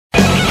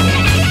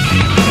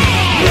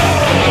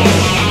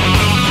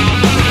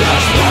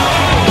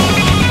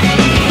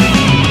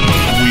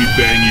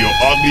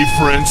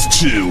Friends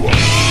 2.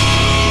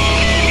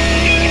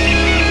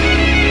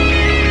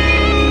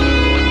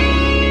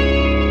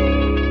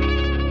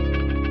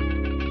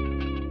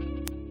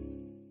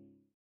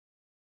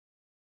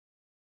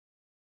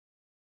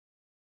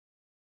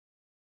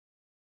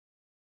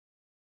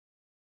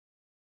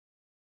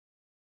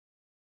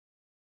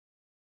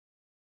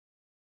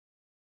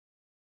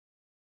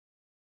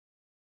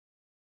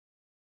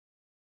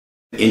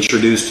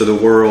 Introduced to the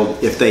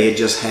world if they had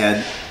just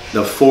had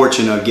the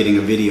fortune of getting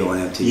a video on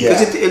MTV.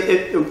 Because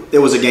it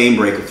was a game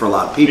breaker for a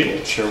lot of people.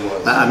 It sure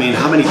was. I mean,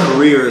 how many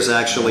careers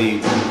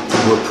actually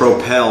were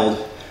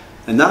propelled,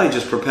 and not only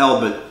just propelled,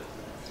 but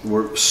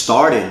were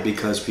started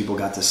because people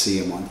got to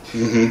see them on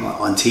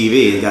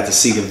TV and got to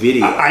see the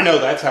video. I know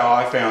that's how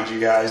I found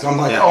you guys. I'm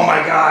like, oh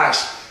my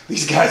gosh,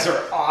 these guys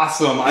are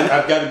awesome.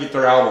 I've got to get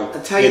their album.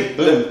 I tell you,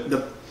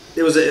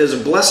 it was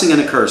a blessing and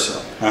a curse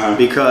though,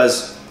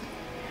 because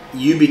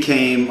you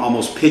became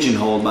almost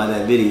pigeonholed by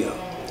that video.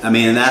 I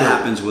mean, and that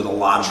happens with a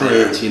lot of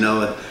bands, you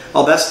know.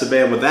 Oh, that's the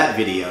band with that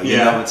video. You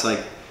know, it's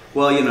like,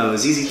 well, you know,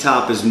 ZZ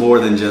Top is more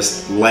than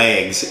just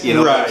legs. You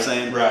know what I'm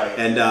saying? Right.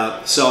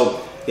 And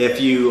so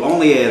if you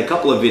only had a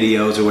couple of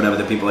videos or whatever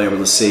that people are able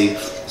to see,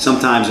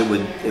 sometimes it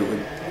would,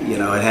 you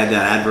know, it had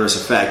that adverse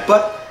effect.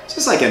 But it's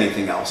just like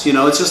anything else, you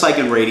know. It's just like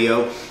in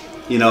radio,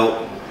 you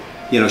know,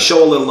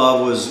 Show a Little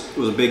Love was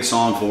a big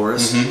song for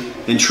us,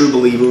 and True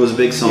Believer was a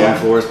big song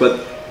for us,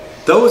 but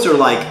those are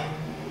like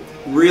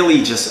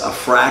really just a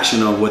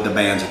fraction of what the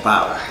band's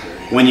about.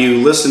 When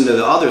you listen to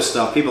the other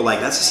stuff, people are like,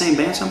 that's the same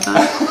band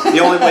sometimes? The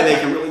only way they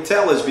can really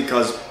tell is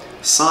because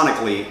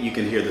sonically you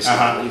can hear the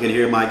style. You can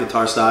hear my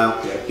guitar style,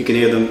 you can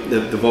hear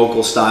the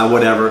vocal style,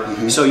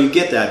 whatever. So you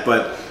get that,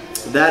 but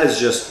that is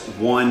just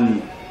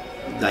one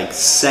like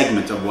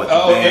segment of what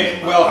the band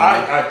is. Well,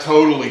 I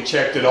totally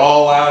checked it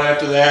all out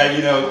after that.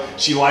 You know,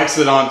 She Likes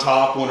It on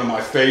Top, one of my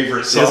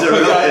favorite songs.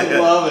 I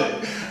love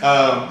it.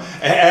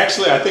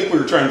 Actually, I think we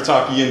were trying to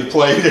talk you into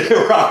playing the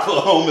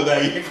Oklahoma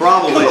that year.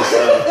 Probably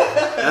so.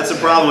 That's a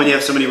problem when you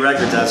have so many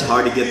records. That's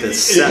hard to get the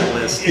set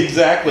list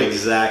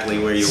exactly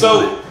where you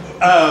want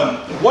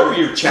it. What are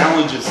your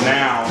challenges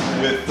now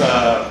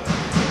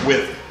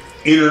with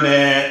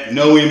internet,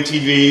 no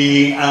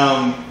MTV?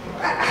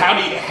 How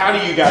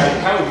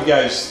have you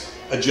guys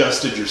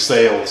adjusted your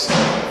sales?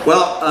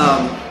 Well,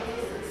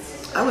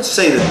 I would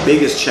say the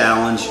biggest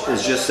challenge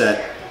is just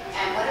that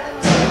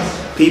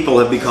people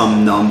have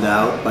become numbed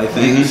out by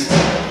things,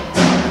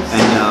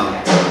 and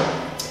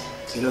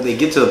you know, they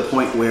get to a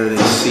point where they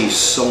see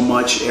so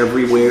much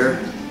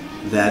everywhere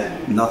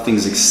that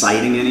nothing's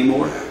exciting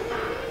anymore.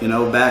 You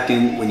know, back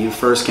in when you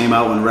first came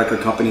out, when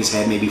record companies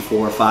had maybe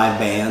 4 or 5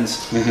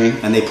 bands,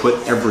 and they put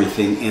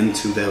everything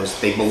into those.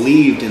 They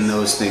believed in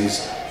those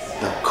things,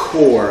 the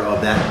core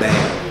of that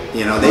band.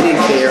 You know, they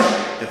didn't care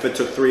if it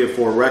took 3 or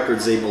 4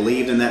 records. They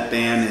believed in that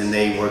band, and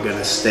they were going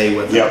to stay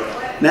with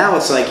it. Now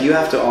it's like you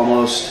have to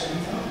almost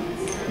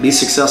be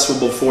successful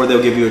before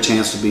they'll give you a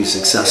chance to be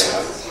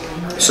successful.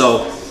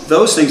 So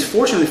those things,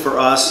 fortunately for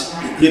us,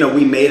 you know,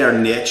 we made our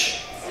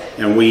niche,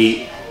 and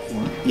we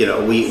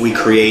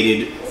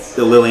created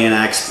the Lilian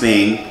Axe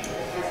thing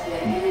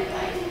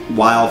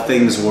while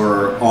things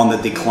were on the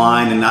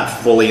decline and not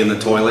fully in the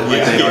toilet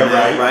like they are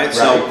now, right?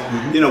 So,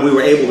 you know, we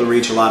were able to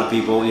reach a lot of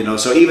people, you know,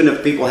 so even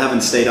if people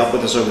haven't stayed up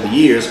with us over the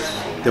years,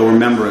 they'll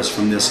remember us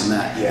from this and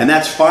that. And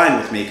that's fine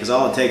with me, because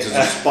all it takes is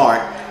a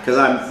spark, because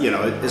I'm, you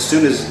know, as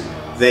soon as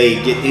they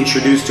get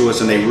introduced to us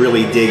and they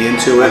really dig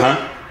into it,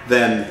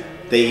 then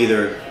they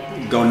either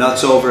go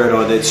nuts over it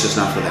or it's just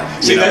not for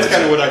them. See, that's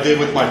kind of what I did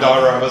with my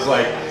daughter. I was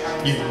like,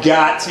 you've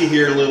got to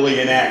hear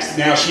Lilian Axe.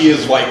 Now she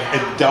is like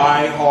a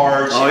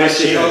die-hard.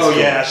 She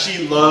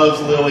loves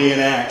Lilian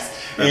Axe.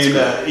 She's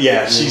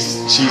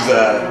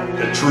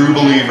a true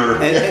believer.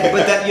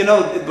 But that, you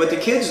know, but the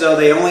kids though,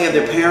 they only have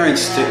their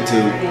parents to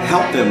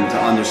help them to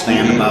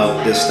understand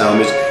about this style of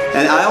music.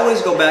 And I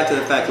always go back to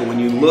the fact that when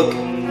you look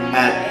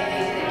at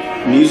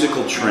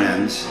musical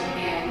trends,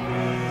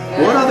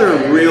 what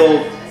other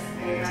real,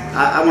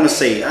 I want to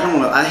say,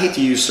 I hate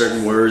to use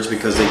certain words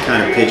because they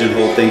kind of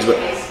pigeonhole things, but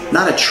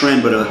not a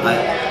trend, but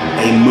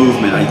a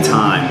movement, a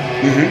time.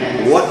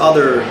 What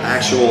other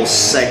actual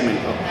segment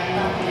of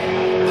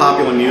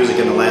popular music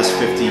in the last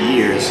 50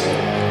 years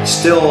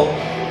still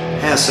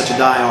has such a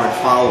die-hard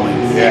following?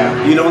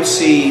 You don't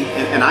see,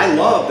 and I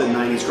love the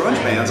 90s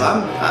grunge bands.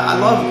 I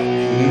love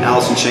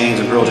Alice in Chains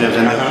and Pearl Jam,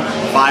 and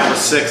the 5 or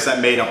 6 that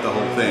made up the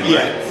whole thing,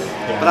 right?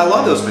 But I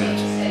love those bands.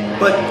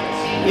 But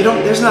you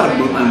don't. There's not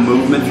a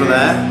movement for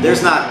that.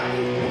 There's not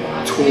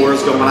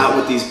tours going out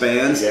with these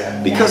bands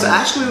because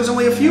actually there was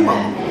only a few of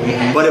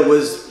them. But it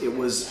was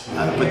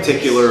a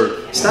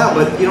particular style.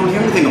 But you don't hear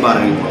anything about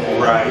it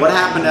anymore. Right. What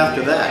happened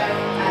after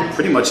that?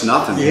 Pretty much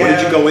nothing. What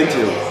did you go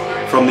into?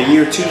 From the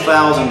year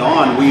 2000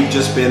 on, we've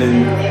just been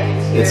in.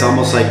 It's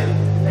almost like a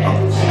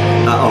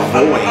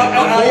void.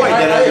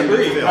 I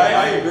agree.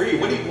 I agree.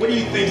 What do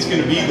you think is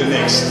going to be the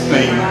next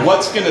thing?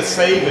 What's going to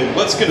save it?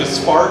 What's going to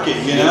spark it?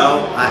 You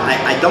know?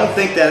 I don't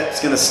think that it's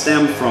going to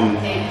stem from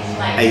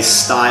a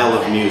style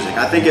of music.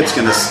 I think it's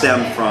going to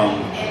stem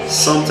from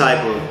some type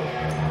of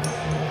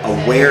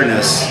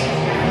awareness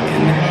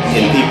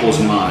in people's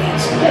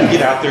minds.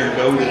 Get out there and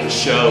go to the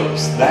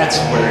shows. That's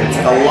where it's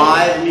at. The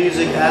live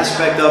music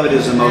aspect of it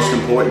is the most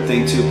important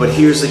thing too, but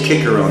here's the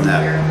kicker on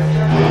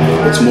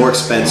that. It's more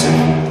expensive.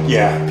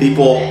 Yeah.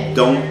 People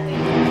don't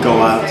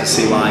go out to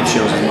see live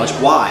shows as much.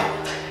 Why?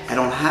 I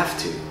don't have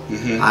to.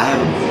 I have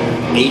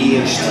an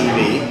 80-inch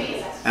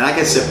TV, and I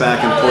can sit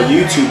back and pull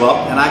YouTube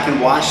up, and I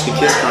can watch the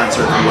Kiss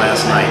concert from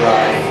last night.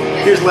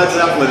 Right. Here's Led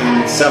Zeppelin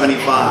in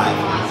 '75.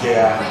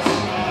 Yeah.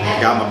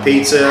 Got my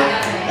pizza,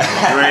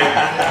 drink,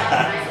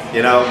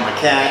 you know, my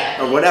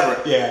cat, or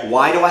whatever. Yeah.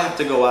 Why do I have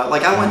to go out?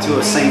 Like, I went to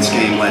a Saints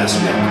game last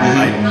week,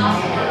 right?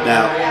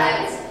 Now,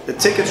 the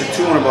tickets are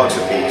 $200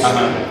 a piece,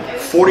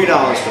 $40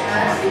 to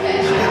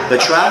park. The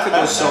traffic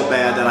was so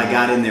bad that I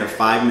got in there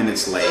 5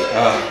 minutes late.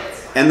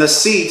 And the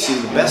seats,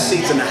 the best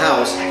seats in the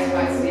house,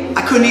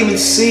 I couldn't even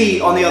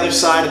see on the other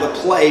side of the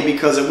play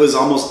because it was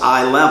almost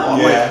eye level.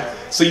 Yeah.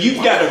 So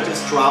you've got to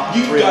just drop.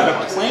 You've got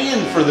to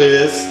plan for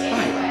this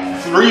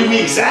 3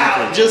 weeks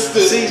out just to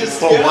see.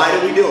 Well, why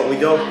do we do it? We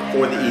do it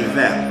for the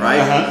event,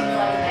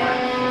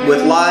 right?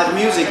 With live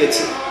music,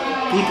 it's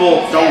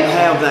people don't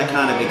have that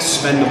kind of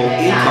expendable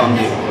income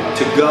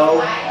to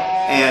go,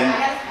 and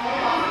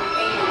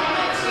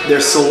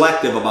they're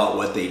selective about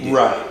what they do.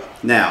 Right.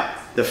 Now,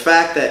 the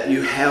fact that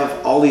you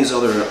have all these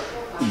other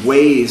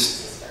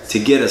ways to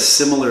get a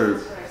similar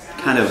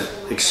kind of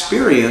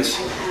experience,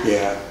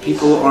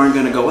 people aren't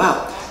going to go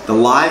out. The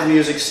live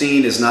music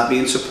scene is not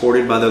being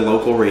supported by the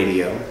local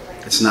radio.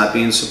 It's not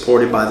being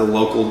supported by the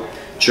local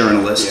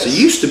journalists. It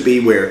used to be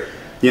where,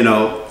 you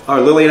know,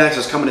 our Lilian X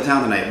is coming to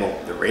town tonight. Well,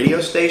 the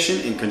radio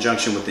station, in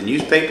conjunction with the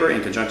newspaper,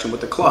 in conjunction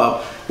with the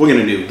club, we're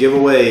going to do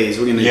giveaways,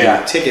 we're going to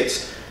do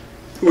tickets.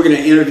 We're going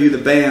to interview the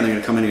band. They're going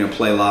to come in and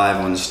play live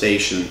on the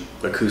station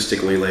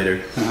acoustically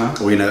later.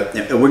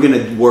 We're going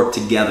to work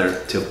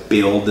together to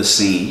build the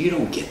scene. You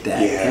don't get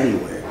that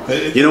anywhere.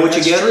 You know what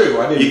you get?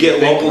 True. You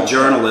get local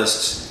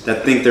journalists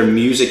that think they're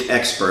music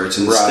experts,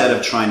 and instead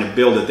of trying to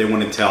build it, they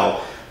want to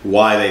tell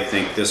why they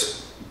think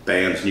this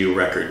band's new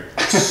record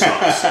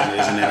sucks and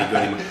isn't any good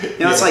anymore.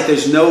 You know, it's like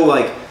there's no,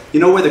 like, you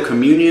know, where the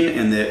communion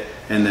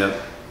and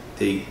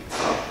the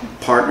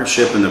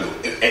partnership and the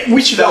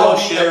we should all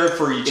be there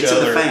for each other. It's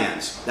in the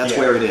fans. That's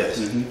where it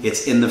is.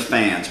 It's in the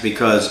fans,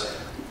 because,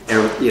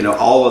 you know,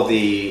 all of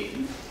the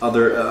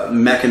other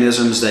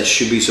mechanisms that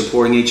should be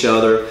supporting each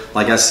other,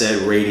 like I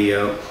said,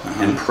 radio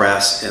and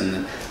press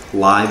and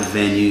live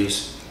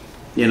venues.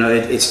 You know,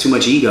 it's too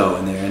much ego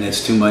in there, and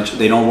it's too much.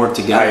 They don't work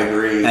together. I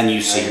agree. And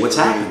you see what's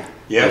happening.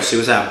 Yeah. You see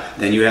what's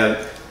happening. Then you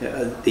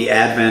have the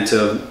advent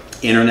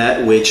of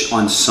internet, which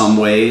on some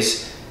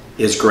ways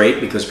is great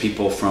because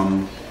people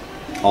from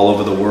all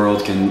over the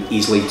world can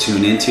easily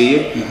tune into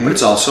you. But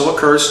it's also a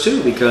curse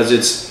too, because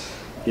it's,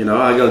 you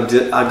know, I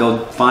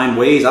go find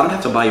ways. I don't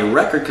have to buy your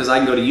record because I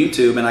can go to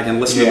YouTube and I can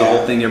listen to the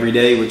whole thing every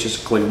day with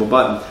just a click of a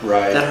button.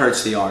 Right. That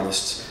hurts the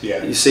artists.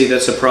 Yeah. You see,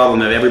 that's the problem.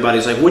 That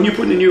everybody's like, when are you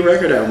putting a new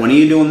record out? When are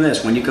you doing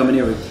this? When are you coming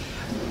here?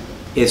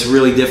 It's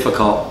really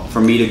difficult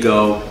for me to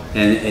go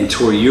and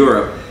tour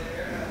Europe,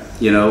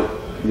 you know,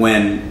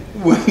 when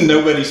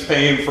nobody's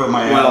paying for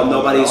my album.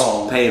 Well,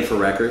 nobody's paying for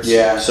records.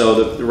 Yeah.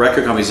 So the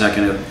record company's not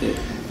going to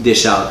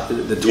dish out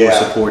the tour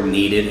support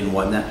needed and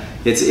whatnot.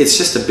 It's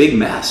just a big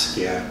mess.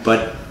 Yeah.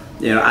 But,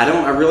 you know,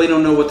 I really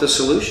don't know what the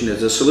solution is.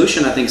 The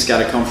solution, I think, has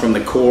got to come from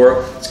the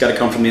core. It's got to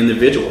come from the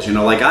individuals. You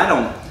know, like I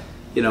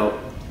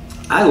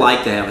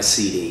like to have a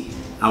CD.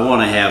 I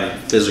want to have a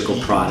physical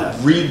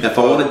product. If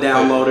I want to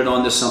download it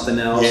onto something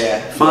else,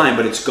 fine,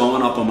 but it's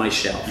going up on my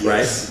shelf,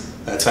 right?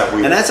 That's how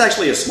we. And that's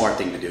actually a smart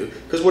thing to do,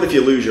 because what if you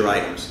lose your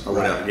items or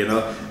whatever, you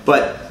know?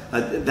 But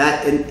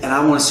and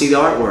I want to see the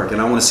artwork, and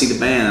I want to see the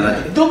band.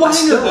 And the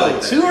liner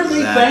notes. Who are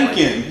they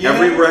thanking?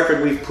 Every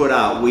record we've put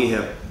out, we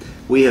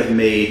have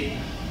made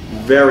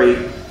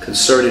very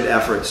concerted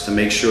efforts to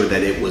make sure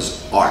that it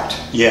was art.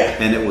 Yeah.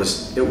 And it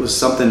was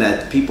something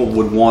that people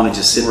would want to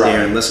just sit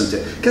there and listen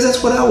to, because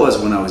that's what I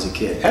was when I was a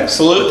kid.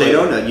 Absolutely. But they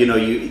don't know. You know,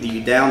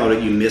 you download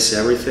it, you miss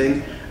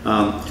everything.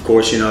 Of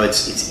course, you know,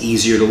 it's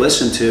easier to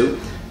listen to,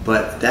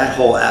 but that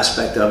whole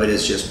aspect of it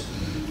is just,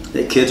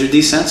 the kids are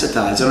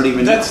desensitized. They don't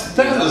even know.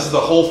 That was the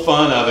whole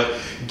fun of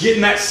it.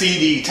 Getting that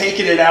CD,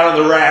 taking it out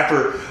of the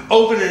wrapper,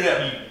 opening it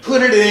up, you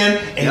put it in,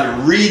 and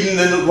you're reading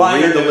the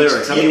liner notes. Reading the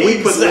lyrics. I mean,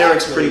 we put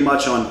lyrics pretty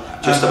much on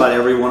just about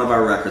every one of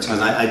our records,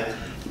 because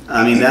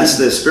I mean, that's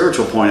the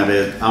spiritual point of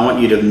it. I want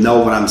you to know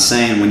what I'm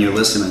saying when you're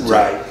listening to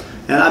it.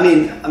 And I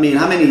mean,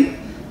 how many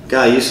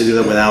guys used to do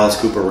that with Alice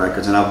Cooper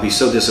records, and I'd be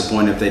so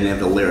disappointed if they didn't have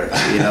the lyrics,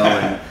 you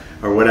know,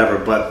 or whatever.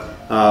 But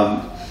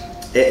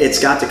it's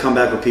got to come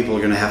back where people are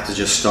going to have to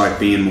just start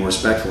being more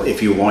respectful.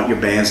 If you want your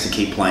bands to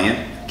keep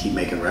playing, keep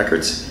making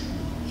records,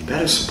 you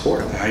better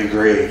support them. I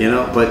agree. You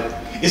know, but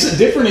is it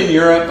different in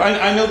Europe?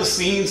 I know the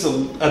scenes,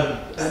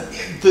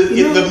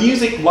 the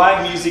music,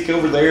 live music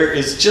over there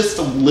is just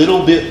a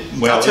little bit.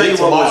 Well, I'll tell you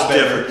what was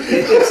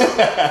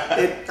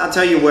different. I'll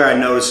tell you where I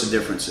noticed the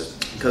differences.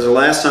 Because the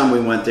last time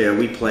we went there,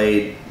 we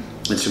played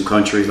in some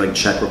countries like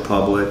Czech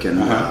Republic and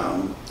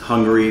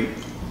Hungary,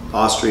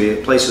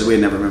 Austria, places we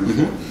had never been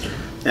before.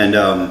 And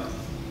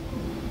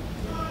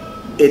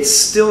it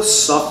still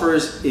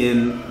suffers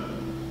in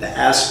the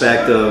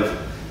aspect of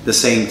the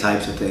same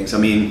types of things. I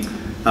mean,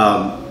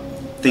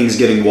 things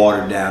getting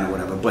watered down or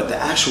whatever. But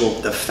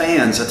the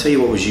fans, I'll tell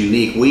you what was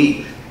unique.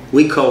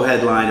 We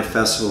co-headlined a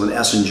festival in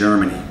Essen,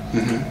 Germany,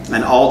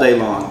 an all day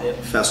long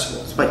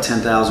festival. It's like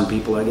 10,000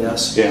 people, I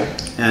guess. Yeah.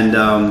 And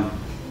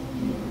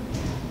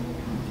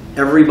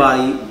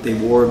everybody, they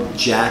wore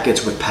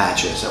jackets with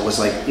patches. That was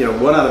like, you know,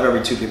 1 out of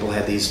every 2 people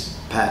had these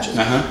patches.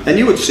 And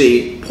you would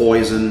see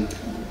Poison,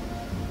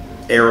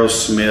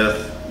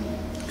 Aerosmith,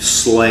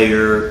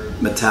 Slayer,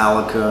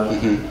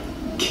 Metallica,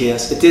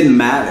 Kiss. It didn't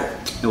matter.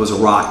 It was a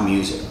rock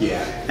music.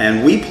 Yeah.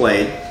 And we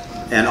played,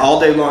 and all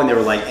day long there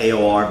were like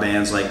AOR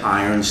bands like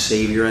Iron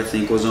Savior, I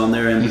think, was on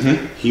there,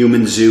 and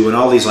Human Zoo, and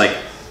all these like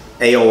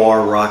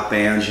AOR rock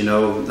bands, you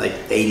know, like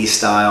 80s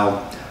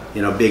style,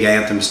 you know, big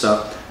anthem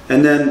stuff.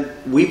 And then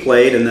we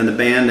played, and then the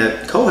band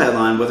that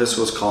co-headlined with us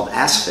was called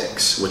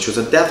Asphyx, which was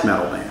a death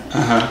metal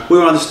band. We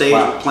were on the stage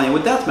playing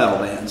with death metal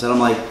bands, and I'm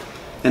like,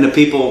 and the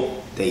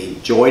people, they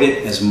enjoyed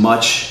it as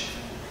much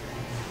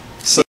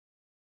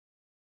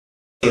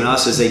in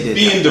us as they did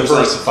being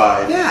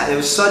diversified. Like, yeah, it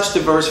was such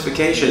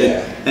diversification,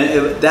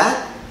 and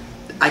that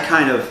I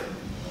kind of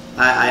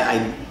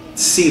I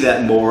see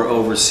that more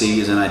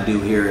overseas than I do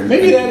here. In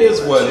Maybe that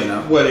is what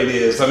what it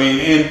is. I mean,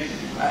 and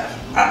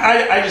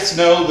I just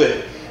know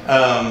that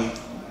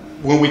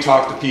when we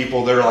talk to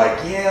people, they're like,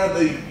 yeah,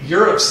 the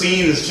Europe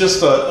scene is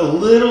just a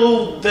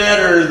little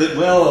better than,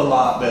 well, a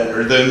lot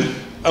better than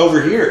over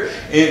here.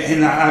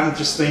 And I'm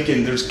just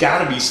thinking there's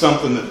got to be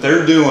something that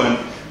they're doing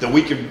that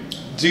we could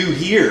do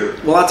here.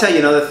 Well, I'll tell you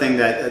another thing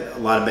that a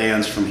lot of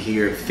bands from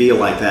here feel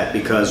like that,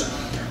 because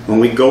when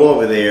we go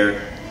over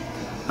there,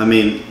 I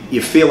mean,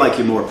 you feel like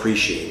you're more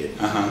appreciated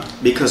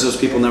because those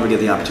people never get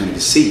the opportunity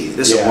to see you.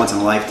 This is a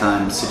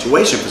once-in-a-lifetime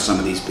situation for some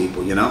of these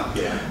people, you know?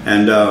 Yeah.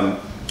 And,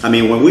 I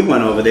mean, when we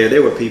went over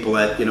there were people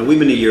that, you know, we've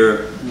been to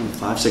Europe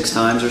 5-6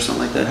 times or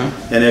something like that.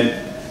 And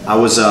then I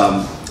was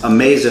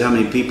amazed at how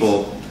many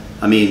people,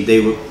 I mean,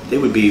 they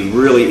would be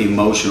really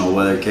emotional,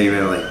 whether it came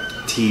out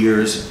like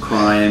tears,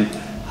 crying,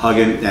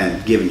 hugging,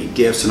 and giving you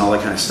gifts and all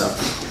that kind of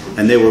stuff.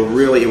 And they were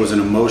really, it was an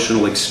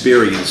emotional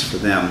experience for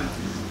them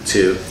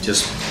to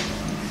just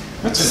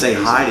say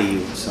hi to you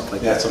and stuff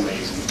like that. That's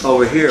amazing.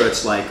 Over here,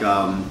 it's like,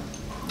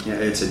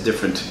 it's a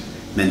different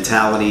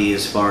mentality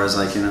as far as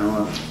like, you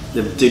know,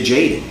 they're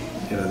jaded.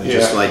 You know, they're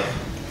just like,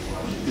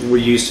 we're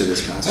used to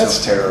this kind of That's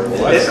stuff. terrible.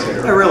 That's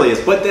terrible. It really is.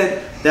 But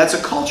then that's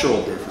a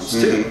cultural difference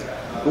too.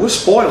 We're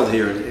spoiled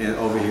here,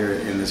 over here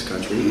in this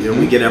country. You know,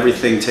 we get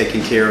everything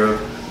taken care of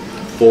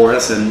for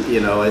us, and you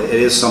know, it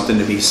is something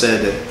to be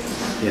said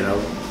that, you know,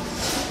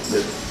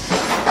 that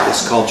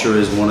this culture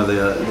is one of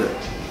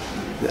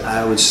the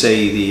I would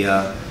say the you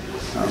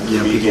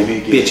know, people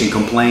bitch and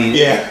complain.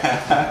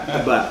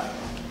 Yeah. But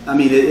I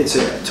mean, it's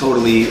a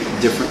totally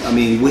different. I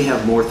mean, we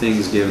have more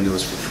things given to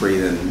us for free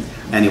than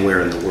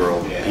anywhere in the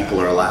world people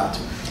are allowed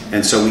to,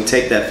 and so we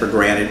take that for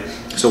granted.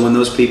 So when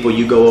those people,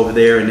 you go over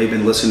there and they've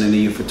been listening to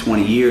you for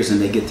 20 years and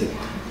they get to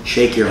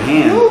shake your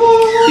hand,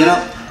 you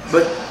know,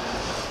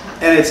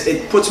 and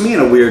it puts me in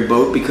a weird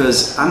boat,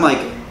 because I'm like,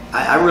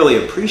 I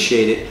really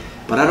appreciate it,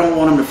 but I don't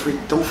want them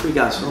to don't freak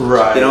out so much.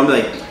 Right. You know, I'm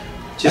like,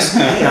 just,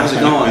 hey, how's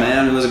it going,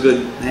 man? It was a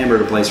good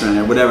hamburger place around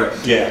there, whatever.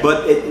 Yeah.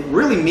 But it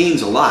really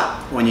means a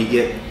lot when you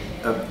get,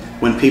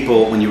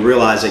 when you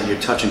realize that you're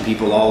touching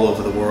people all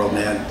over the world,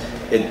 man.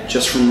 It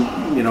just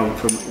from, you know,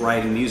 from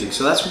writing music.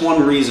 So that's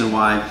one reason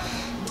why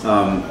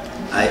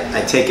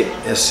I take it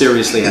as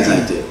seriously as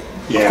I do.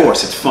 Yeah. Of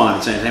course, it's fun,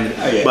 it's entertainment.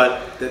 Yeah.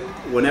 But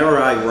whenever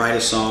I write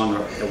a song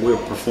or we're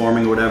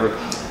performing or whatever,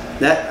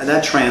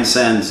 that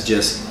transcends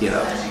just, you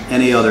know,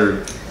 any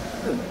other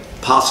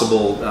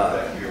possible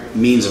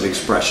means of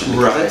expression.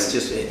 Because that's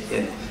just it,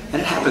 and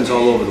it happens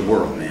all over the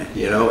world, man.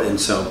 You know, and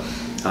so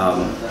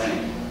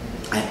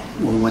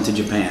when we went to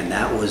Japan,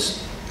 that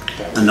was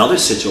another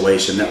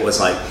situation that was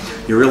like,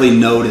 you really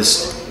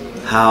noticed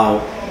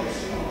how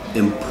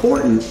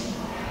important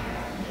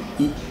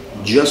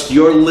just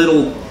your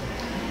little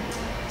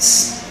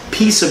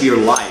piece of your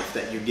life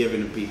that you're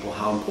giving to people,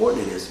 how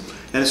important it is.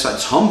 And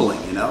it's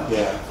humbling, you know?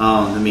 Yeah.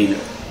 I mean,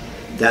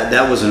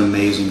 that was an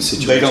amazing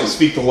situation. They don't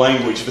speak the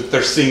language, but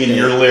they're singing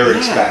your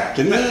lyrics back.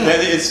 And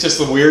that, it's just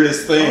the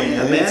weirdest thing.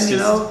 Oh, yeah, man, you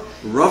know,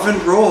 rough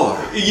and roar.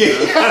 Yeah.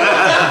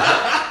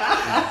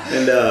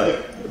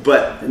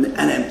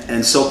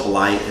 and so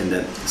polite,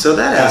 and so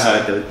that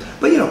aspect of it.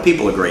 But you know,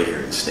 people are great here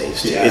in the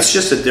States too. Yeah. It's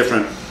just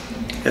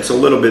it's a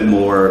little bit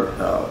more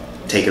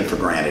taken for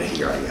granted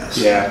here, I guess.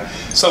 Yeah.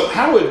 So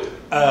how would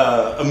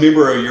a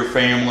member of your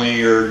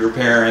family or your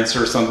parents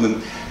or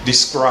something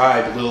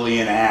describe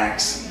Lilian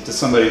Axe to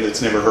somebody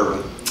that's never heard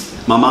of them?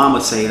 My mom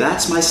would say,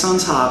 "That's my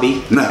son's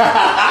hobby."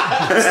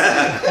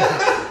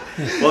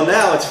 Well,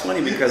 now it's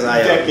funny because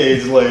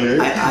decades later,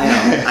 I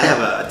have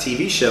a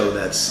TV show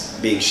that's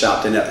being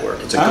shot to network.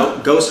 It's a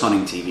ghost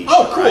hunting TV show.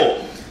 Oh, cool!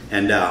 Right?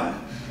 And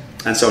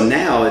And so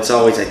now it's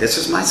always like, this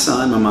is my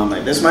son. My mom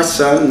like, this is my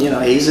son. You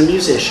know, he's a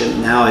musician.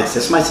 Now it's,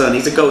 this is my son.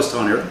 He's a ghost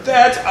hunter.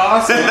 That's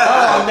awesome.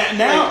 Oh,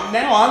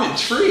 now I'm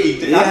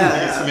intrigued. Yeah, I'm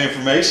gonna get some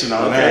information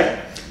on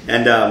that.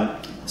 And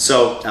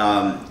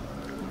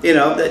you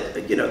know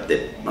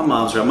that my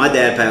mom's right. My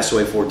dad passed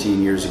away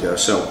 14 years ago.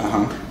 So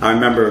I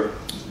remember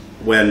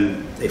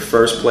when they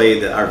first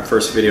played our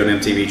first video on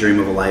MTV, "Dream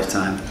of a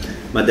Lifetime."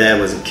 My dad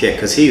was a kick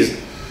because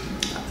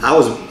I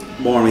was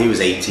born when he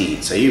was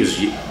 18, so he was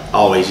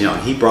always young.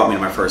 He brought me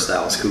to my first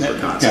Alice Cooper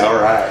concert. All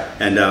right.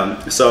 And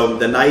so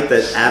the night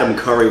that Adam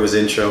Curry was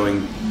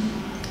introing,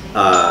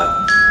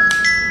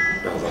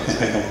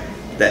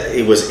 that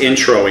it was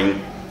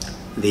introing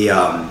the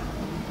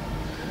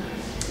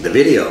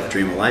video of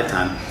 "Dream of a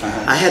Lifetime,"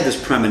 I had this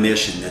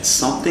premonition that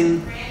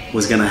something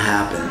was going to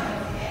happen.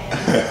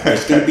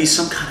 There's going to be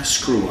some kind of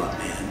screw up,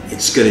 man.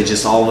 It's going to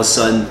just all of a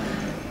sudden,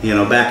 you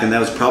know, back then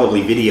that was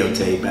probably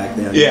videotape back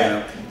then. Yeah. You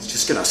know, it's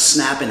just going to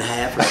snap in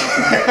half or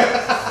something.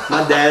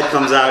 My dad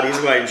comes out, he's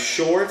wearing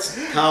shorts,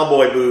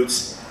 cowboy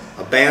boots,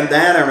 a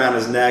bandana around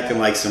his neck, and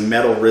like some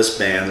metal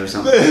wristbands or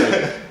something.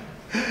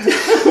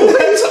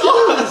 That's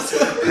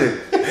awesome.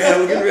 Yeah,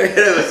 we're getting ready.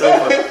 It was so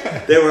fun.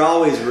 They were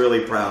always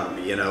really proud of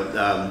me, you know.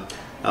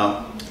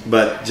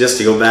 But just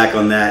to go back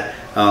on that,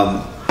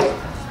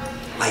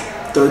 like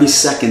 30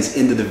 seconds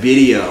into the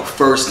video,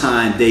 first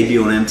time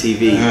debut on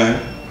MTV,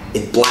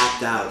 it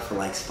blacked out for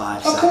like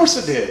 5 seconds. Of course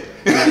it did.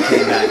 And then it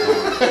came back on.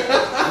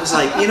 I was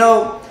like, you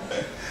know,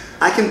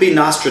 I can be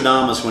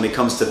Nostradamus when it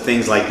comes to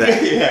things like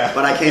that. Yeah.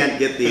 But I can't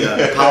get the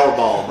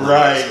Powerball.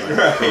 Right.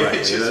 Correct,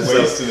 Just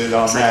wasted it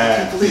on that. I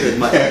can't believe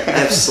it. I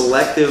have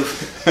selective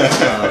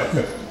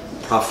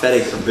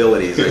prophetic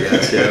abilities, I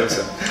guess. You know?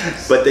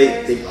 But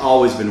they've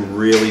always been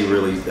really,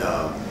 really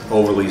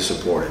overly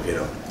supportive. You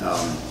know.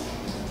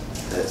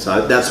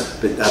 So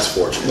that's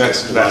fortunate.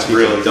 That's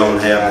really don't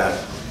good. have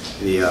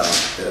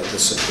the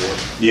support.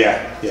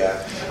 Yeah,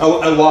 yeah.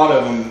 A lot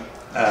of them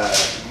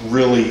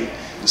really.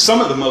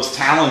 Some of the most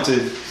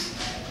talented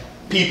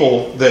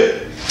people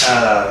that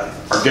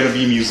are going to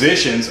be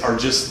musicians are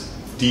just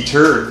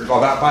deterred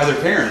by their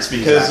parents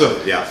because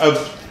of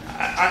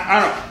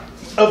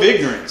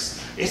ignorance.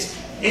 It's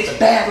a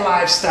bad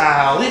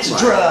lifestyle. It's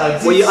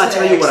drugs. Well, I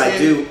tell you what I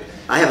do.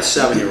 I have a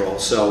 7-year-old,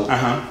 so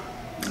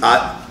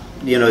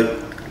you know,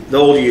 the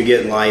older you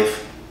get in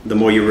life, the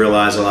more you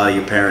realize a lot of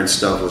your parents'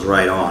 stuff was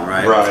right on,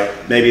 right? Right.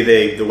 Maybe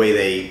the way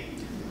they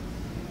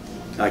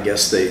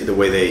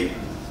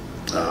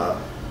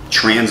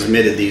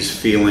transmitted these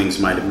feelings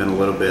might have been a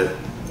little bit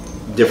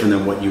different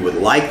than what you would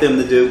like them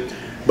to do,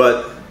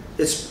 but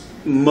it's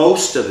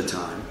most of the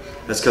time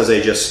that's because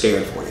they just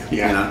scared for you.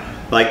 Yeah. You know,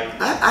 like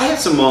I had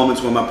some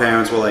moments when my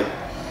parents were like,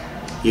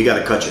 "You got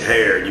to cut your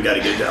hair and you got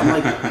to get down." I'm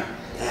like, "Dad,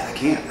 I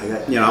can't.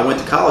 I went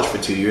to college for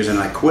 2 years and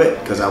I quit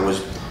because I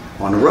was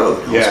on the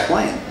road. I was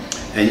playing,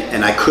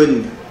 and I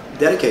couldn't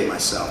dedicate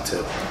myself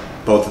to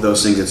both of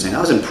those things at the same time.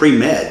 I was in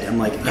pre-med. I'm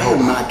like,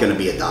 I'm not going to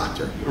be a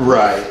doctor.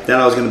 Right. Then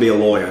I was going to be a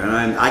lawyer,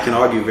 and I can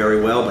argue very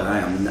well, but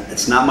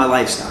it's not my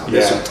lifestyle.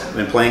 Yeah. I've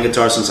been playing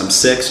guitar since I'm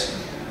 6.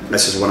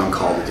 This is what I'm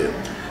called to do.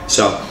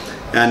 So,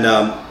 I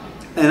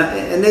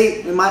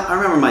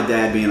remember my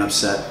dad being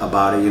upset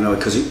about it, you know,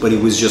 but he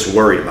was just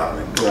worried about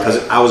me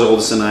because I was the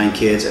oldest of 9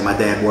 kids, and my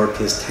dad worked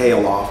his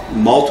tail off,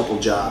 multiple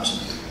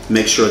jobs, to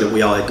make sure that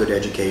we all had good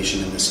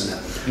education and this and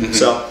that. Mm-hmm.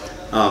 So,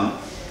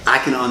 I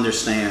can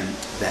understand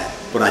that.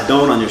 What I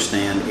don't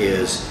understand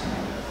is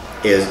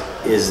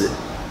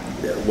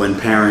when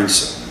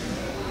parents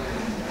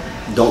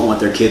don't want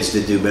their kids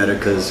to do better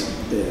because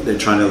they're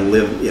trying to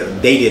live. You know,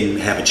 they didn't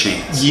have a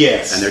chance.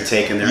 Yes. And they're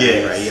taking their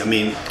right. I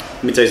mean,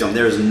 let me tell you something.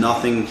 There is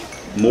nothing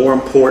more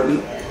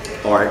important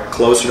or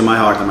closer to my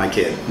heart than my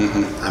kid.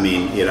 Mm-hmm. I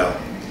mean, you know,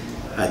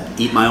 I'd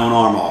eat my own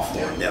arm off for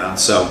him. You know,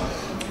 so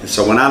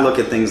when I look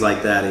at things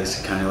like that,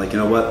 it's kind of like, you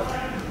know what?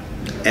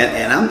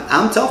 And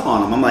I'm tough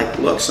on him. I'm like,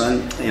 look,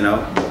 son, you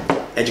know,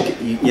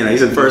 you know,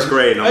 he's in first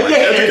grade, and I'm like,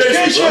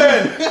 education.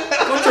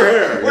 Cut your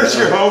hair. Where's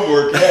your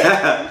homework?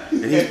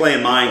 And he's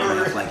playing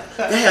Minecraft. Like,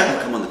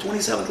 Dad, I'm on the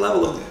 27th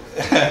level of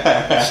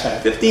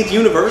 15th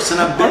universe, and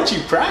Aren't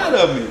you proud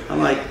of me?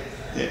 I'm like,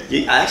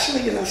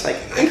 actually, you know, it's like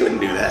I couldn't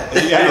do that.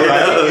 Yeah,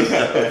 right.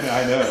 I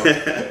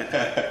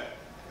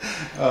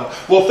know.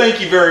 Well, thank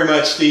you very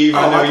much, Steve.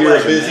 I know you're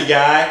a busy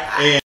guy,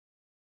 and